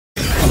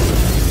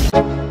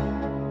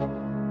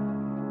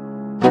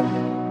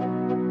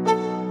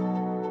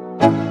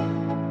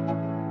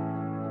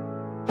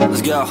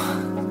Let's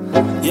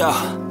go. Yo,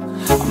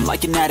 I'm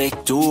like an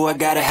addict, do I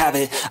gotta have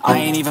it. I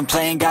ain't even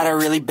playing, got a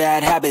really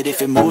bad habit.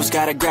 If it moves,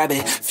 gotta grab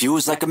it,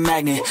 fuse like a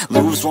magnet.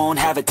 Lose, won't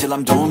have it till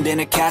I'm doomed in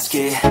a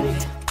casket.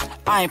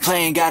 I ain't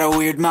playing, got a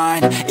weird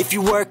mind. If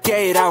you work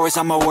 8 hours,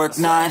 I'ma work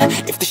 9.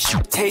 If the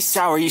shit tastes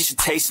sour, you should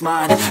taste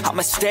mine.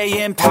 I'ma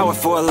stay in power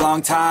for a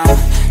long time.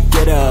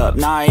 Get up,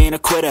 nah, I ain't a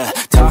quitter.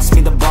 Toss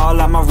me the ball,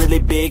 I'm a really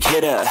big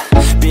hitter.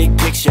 Big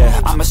picture,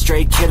 I'm a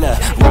straight killer.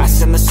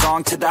 Rising the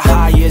song to the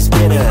highest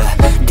bidder.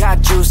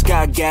 Got juice,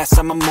 got gas,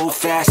 I'ma move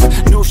fast.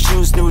 New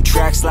shoes, new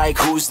tracks, like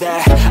who's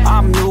that?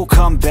 I'm new,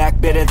 come back,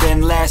 better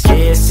than last.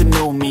 Yeah, it's a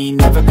new me,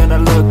 never gonna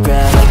look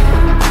back.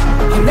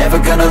 I'm never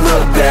gonna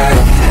look back.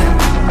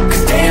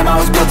 Cause damn, I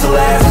was built to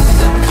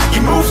last.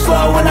 You move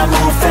slow and I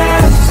move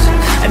fast,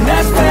 and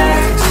that's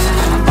facts.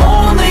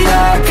 Only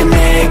I can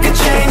make a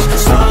change.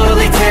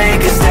 Slowly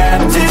take a step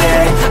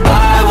today.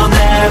 I will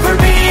never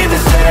be the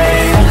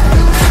same.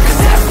 Cause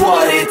that's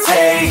what it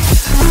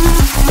takes.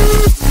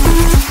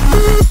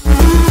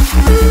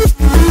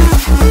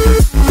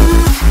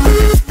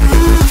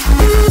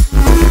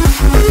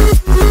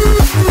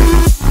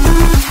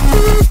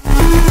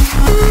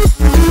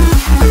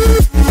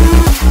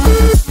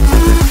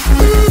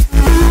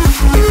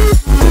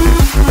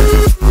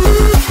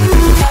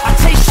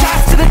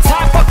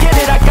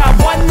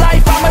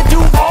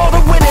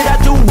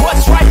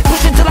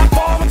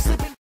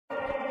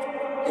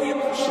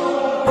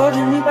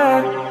 Holding me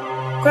back,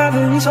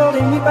 gravity's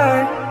holding me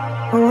back.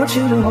 I want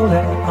you to hold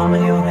that palm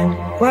of your hand.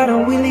 Why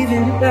don't we leave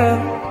it at that?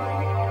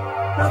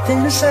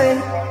 Nothing to say,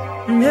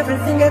 and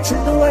everything gets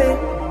in the way.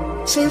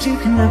 Seems you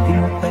cannot be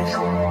replaced,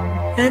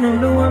 and I'm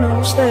the one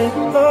who'll stay.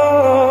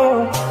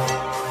 Oh,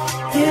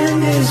 in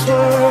this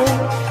world,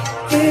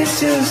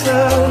 it's just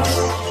us.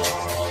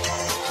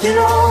 You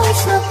know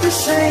it's not the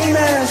same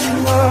as it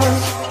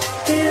was.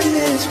 In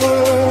this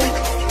world,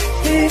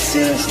 it's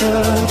just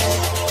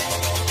us.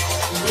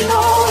 You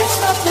know it's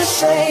not the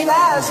same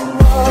as it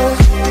was,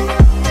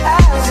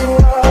 as it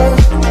was,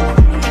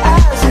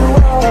 as it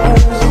was.